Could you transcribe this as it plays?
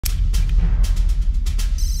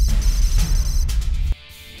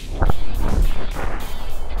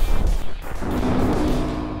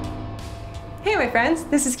friends,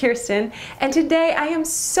 this is Kirsten, and today I am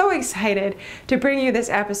so excited to bring you this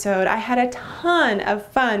episode. I had a ton of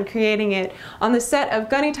fun creating it on the set of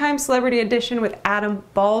Gunny Time Celebrity Edition with Adam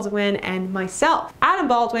Baldwin and myself. Adam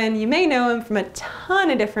Baldwin, you may know him from a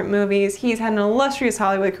ton of different movies. He's had an illustrious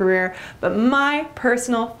Hollywood career, but my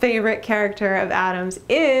personal favorite character of Adam's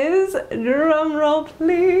is, drumroll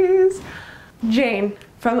please, Jane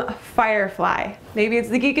from Firefly. Maybe it's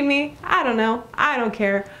the geek in me, I don't know, I don't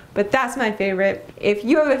care, but that's my favorite. If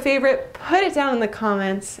you have a favorite, put it down in the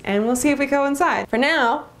comments and we'll see if we coincide. For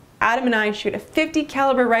now, Adam and I shoot a .50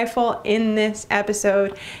 caliber rifle in this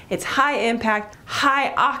episode. It's high impact,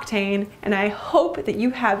 high octane, and I hope that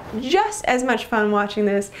you have just as much fun watching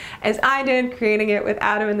this as I did creating it with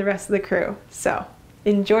Adam and the rest of the crew. So,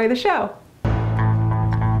 enjoy the show.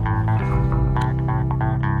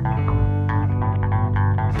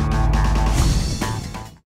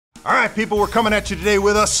 All right, people, we're coming at you today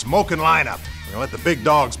with a smoking lineup. We're gonna let the big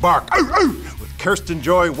dogs bark, ow, ow, with Kirsten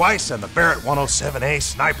Joy Weiss and the Barrett 107A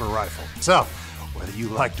sniper rifle. So, whether you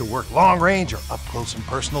like to work long range or up close and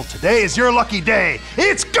personal, today is your lucky day.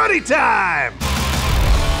 It's Gunny time!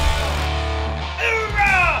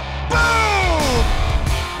 Hoorah! Boom!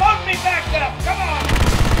 Load me back up, come on!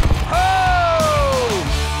 Oh!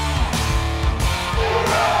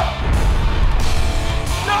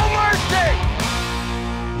 No mercy!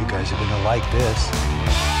 You guys are gonna like this.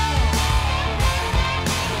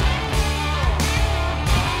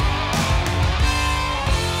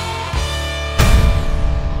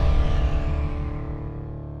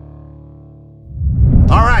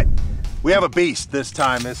 All right, we have a beast this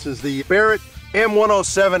time. This is the Barrett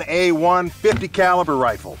M107A1 50 caliber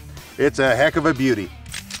rifle. It's a heck of a beauty.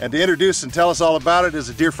 And to introduce and tell us all about it is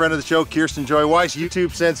a dear friend of the show, Kirsten Joy Weiss,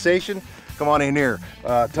 YouTube sensation. Come on in here.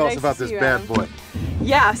 Tell us about this bad boy.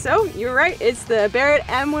 Yeah, so you're right, it's the Barrett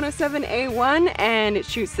M107A1 and it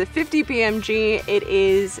shoots the 50 BMG. It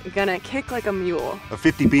is gonna kick like a mule. A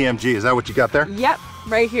 50 BMG, is that what you got there? Yep,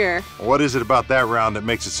 right here. What is it about that round that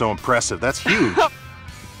makes it so impressive? That's huge.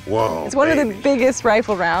 Whoa. It's one of the biggest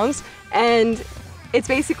rifle rounds and it's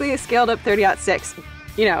basically a scaled up 30-06.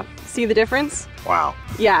 You know, see the difference? Wow.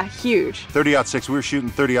 Yeah, huge. 30-06, we were shooting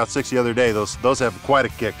 30-06 the other day. Those have quite a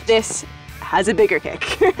kick. This has a bigger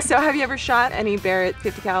kick. So have you ever shot any Barrett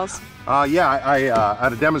 50 cals? Yeah, I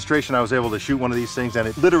at a demonstration I was able to shoot one of these things and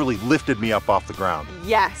it literally lifted me up off the ground.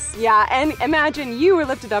 Yes, yeah, and imagine you were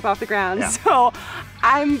lifted up off the ground, Yeah. So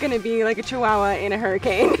I'm gonna be like a chihuahua in a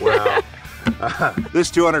hurricane. Wow.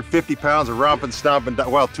 This 250 pounds of romping, stomping,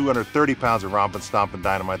 well, 230 pounds of romping, stomping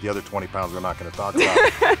dynamite. The other 20 pounds we're not going to talk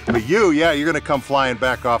about. But you, yeah, you're going to come flying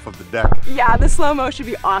back off of the deck. Yeah, the slow-mo should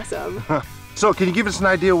be awesome. So can you give us an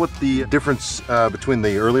idea what the difference between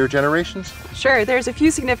the earlier generations? Sure, there's a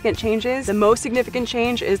few significant changes. The most significant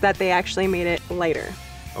change is that they actually made it lighter.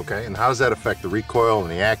 Okay, and how does that affect the recoil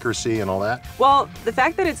and the accuracy and all that? Well, the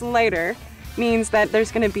fact that it's lighter means that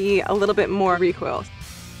there's going to be a little bit more recoil.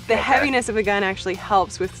 The heaviness of the gun actually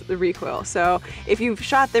helps with the recoil. So if you've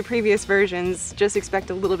shot the previous versions, just expect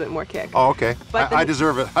a little bit more kick. Oh, okay. But I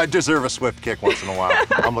deserve it. I deserve a swift kick once in a while.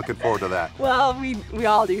 I'm looking forward to that. Well, we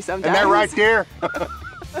all do sometimes. Isn't that right, dear?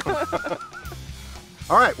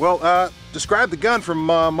 All right, well, describe the gun from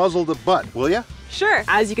muzzle to butt, will you? Sure.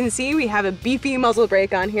 As you can see, we have a beefy muzzle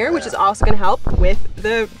brake on here, which is also going to help with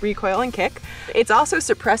the recoil and kick. It's also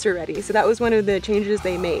suppressor ready, so that was one of the changes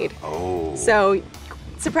they made. Oh. So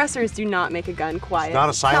suppressors do not make a gun quiet. It's not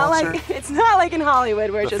a silencer? It's not like in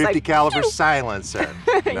Hollywood where it's The just 50 like caliber silencer.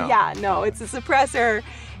 No. Yeah, no, it's a suppressor.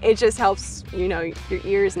 It just helps, you know, your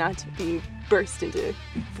ears not to be burst into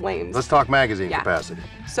flames. Let's talk magazine capacity.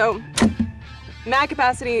 So, mag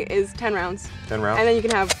capacity is 10 rounds. 10 rounds? And then you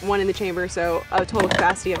can have one in the chamber, so a total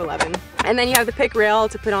capacity of 11. And then you have the pick rail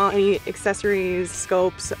to put on any accessories,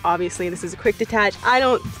 scopes. Obviously, this is a quick detach. I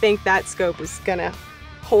don't think that scope is gonna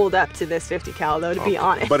hold up to this 50 cal though, to be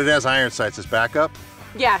honest. But it has iron sights as backup?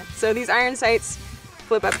 Yeah, so these iron sights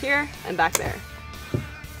flip up here and back there.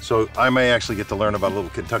 So I may actually get to learn about a little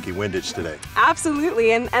Kentucky windage today.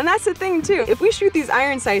 Absolutely, and that's the thing too. If we shoot these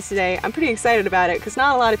iron sights today, I'm pretty excited about it because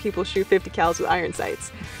not a lot of people shoot 50 cals with iron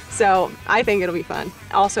sights. So I think it'll be fun.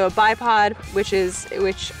 Also a bipod,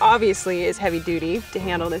 which obviously is heavy duty to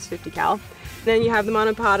handle this 50 cal. Then you have the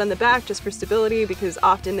monopod on the back just for stability because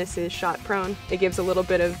often this is shot prone. It gives a little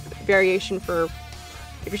bit of variation for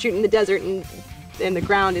if you're shooting in the desert and the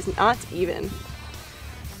ground is not even.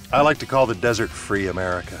 I like to call the desert free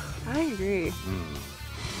America. I agree.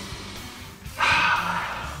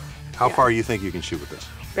 How far you think you can shoot with this?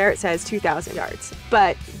 Barrett says 2,000 yards,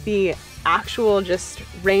 but the actual just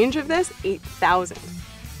range of this, 8,000.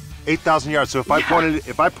 8,000 yards. So if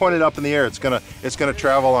I point it up in the air, it's gonna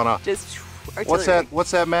travel on a Just artillery.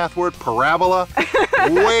 what's that math word? Parabola?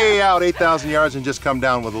 Way out 8,000 yards and just come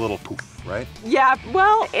down with a little poof, right? Yeah,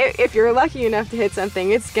 well, if you're lucky enough to hit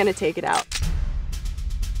something, it's gonna take it out.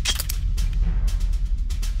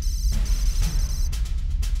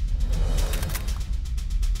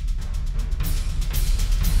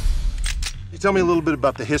 Tell me a little bit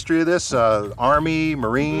about the history of this. Army,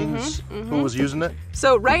 Marines, who was using it?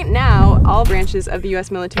 So right now, all branches of the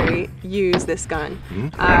U.S. military use this gun.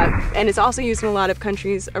 And it's also used in a lot of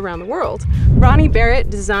countries around the world. Ronnie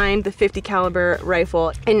Barrett designed the 50 caliber rifle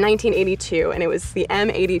in 1982, and it was the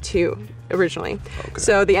M82 originally. Okay.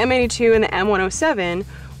 So the M82 and the M107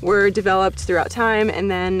 were developed throughout time,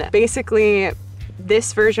 and then basically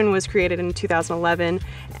this version was created in 2011,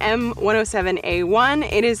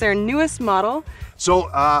 M107A1. It is their newest model. So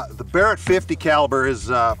the Barrett 50 caliber has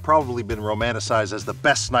probably been romanticized as the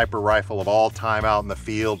best sniper rifle of all time out in the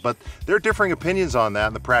field, but there are differing opinions on that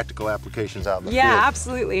and the practical applications out in the field. Yeah,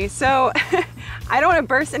 absolutely. So I don't want to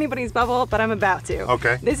burst anybody's bubble, but I'm about to.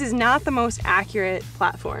 Okay. This is not the most accurate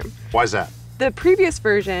platform. Why is that? The previous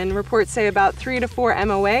version, reports say about 3 to 4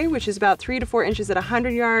 MOA, which is about 3 to 4 inches at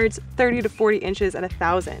 100 yards, 30 to 40 inches at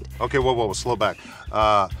 1,000. Okay, whoa, slow back.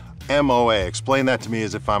 MOA, explain that to me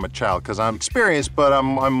as if I'm a child, because I'm experienced, but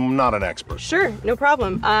I'm not an expert. Sure, no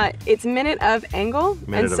problem. It's minute of angle,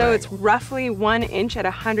 it's roughly 1 inch at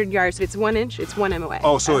 100 yards. If it's 1 inch, it's 1 MOA.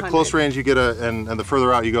 Oh, so at close range you get and the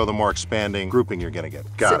further out you go, the more expanding grouping you're gonna get.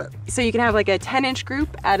 Got it. So you can have like a 10-inch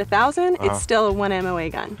group at 1,000, it's still a 1 MOA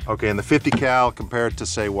gun. Okay, and the 50 cal compared to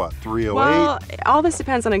say what, 308? Well, all this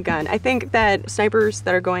depends on a gun. I think that snipers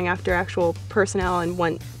that are going after actual personnel and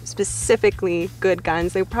want specifically good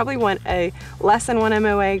guns, they probably want a less than 1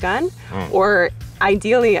 MOA gun, or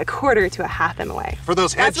ideally a quarter to a half MOA. For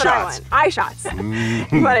those headshots. That's what I want. Eye shots.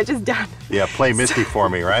 You want it just done. Yeah, play Misty for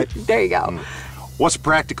me, right? There you go. What's the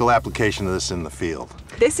practical application of this in the field?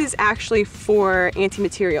 This is actually for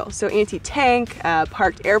anti-material, so anti-tank,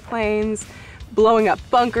 parked airplanes, blowing up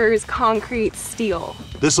bunkers, concrete, steel.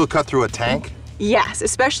 This will cut through a tank? Yes,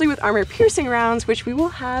 especially with armor-piercing rounds, which we will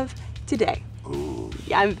have today. Ooh.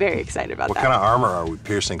 Yeah, I'm very excited about that. What kind of armor are we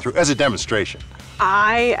piercing through as a demonstration?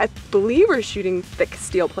 I believe we're shooting thick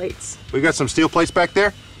steel plates. We got some steel plates back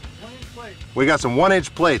there? 1-inch plate. We got some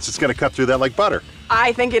 1-inch plates. It's gonna cut through that like butter.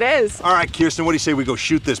 I think it is. All right, Kirsten, what do you say we go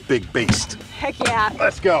shoot this big beast? Heck yeah.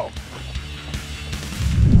 Let's go.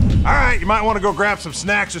 All right, you might want to go grab some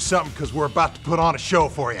snacks or something because we're about to put on a show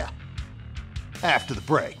for you. After the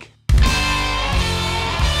break.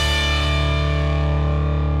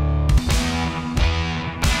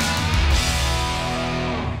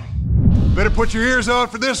 Better put your ears on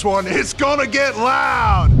for this one. It's gonna get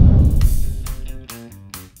loud.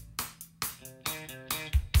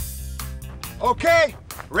 Okay,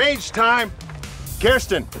 range time.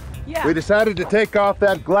 Kirsten, Yeah. we decided to take off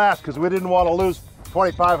that glass because we didn't want to lose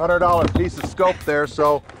 $2,500 piece of scope there,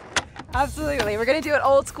 so. Absolutely. We're going to do it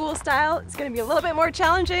old school style. It's going to be a little bit more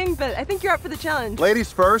challenging, but I think you're up for the challenge.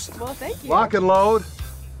 Ladies first. Well, thank you. Lock and load.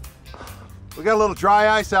 We got a little dry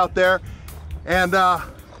ice out there, and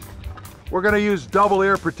we're gonna use double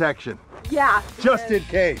ear protection. Yeah. Just in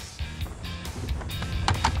case.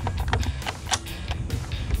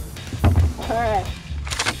 All right.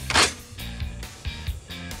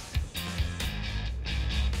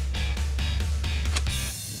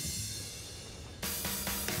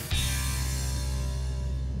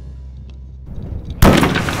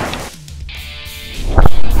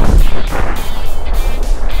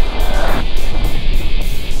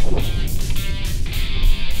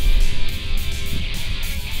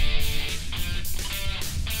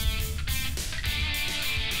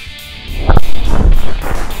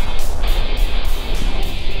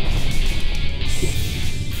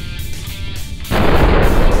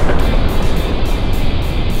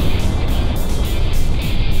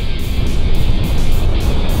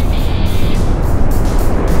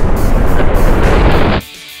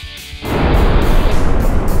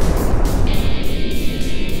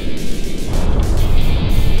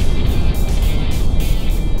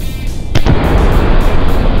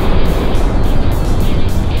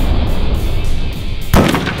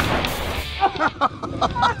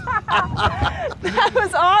 That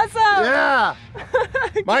was awesome! Yeah!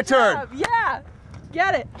 My turn. Job. Yeah!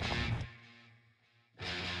 Get it!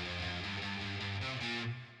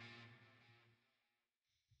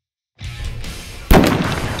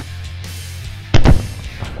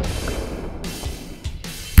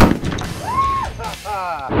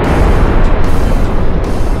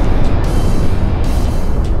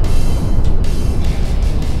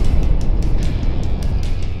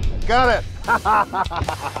 got it.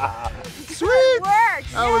 Sweet. Work.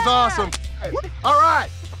 That was awesome. All right,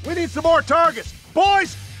 we need some more targets.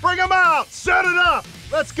 Boys, bring them out. Set it up.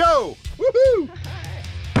 Let's go. Woohoo.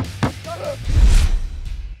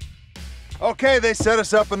 Okay, they set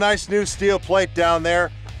us up a nice new steel plate down there.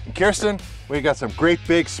 And Kirsten, we got some great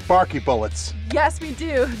big sparky bullets. Yes, we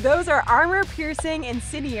do. Those are armor-piercing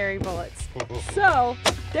incendiary bullets. So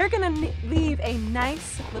they're gonna leave a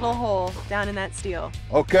nice little hole down in that steel.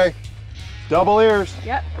 Okay, double ears.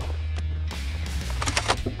 Yep.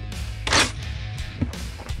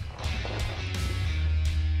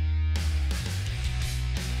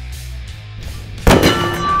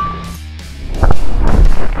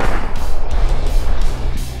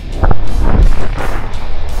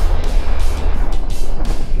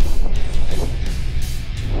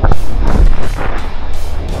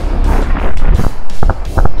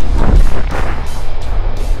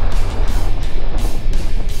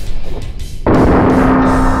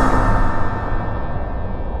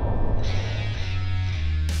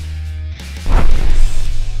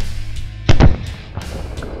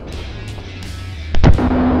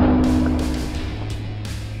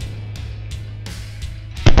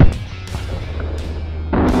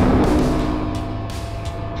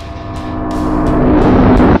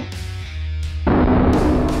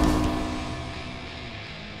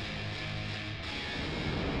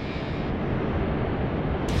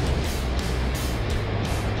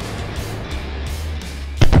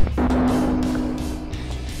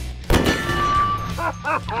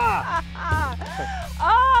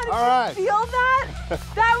 Oh, did All right. you feel that?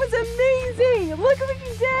 That was amazing. Look what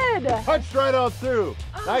you did. Punched right on through.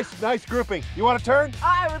 Nice grouping. You want to turn?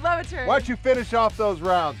 I would love a turn. Why don't you finish off those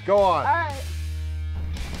rounds? Go on. All right.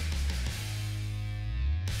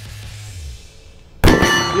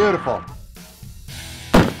 Beautiful.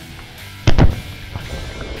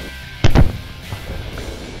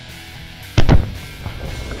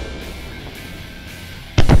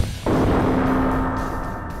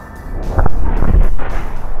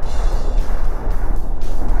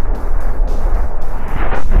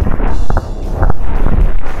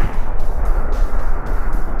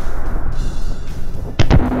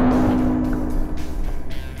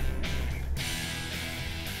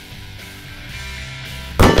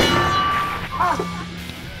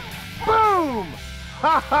 Boom!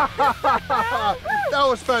 That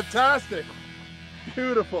was fantastic.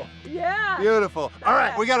 Beautiful. Yeah. Beautiful. All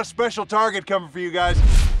right, we got a special target coming for you guys.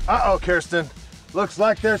 Uh-oh, Kirsten. Looks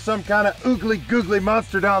like there's some kind of oogly googly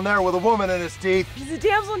monster down there with a woman in his teeth. She's a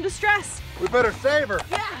damsel in distress. We better save her.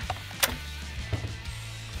 Yeah.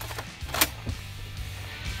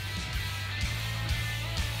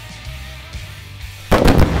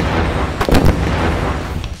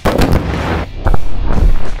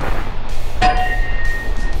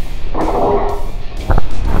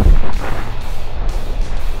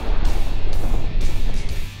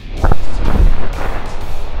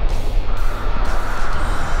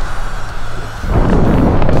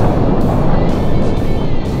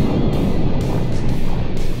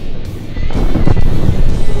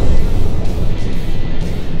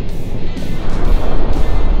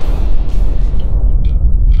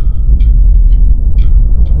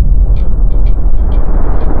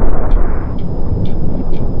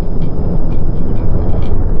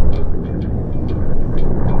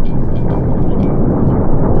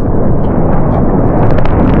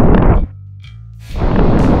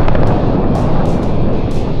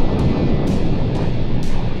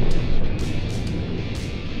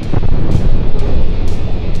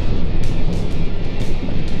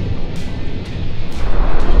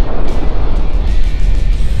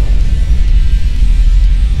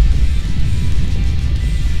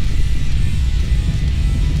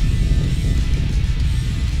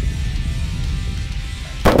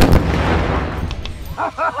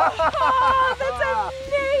 Oh, that's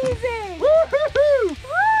amazing! Woo!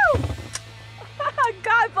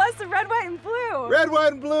 God bless the red, white, and blue. Red,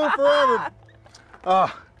 white, and blue forever.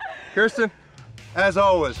 Kirsten, as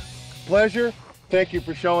always, pleasure. Thank you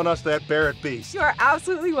for showing us that Barrett beast. You are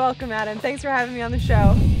absolutely welcome, Adam. Thanks for having me on the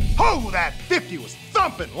show. Oh, that 50 was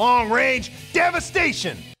thumping, long range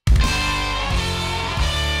devastation.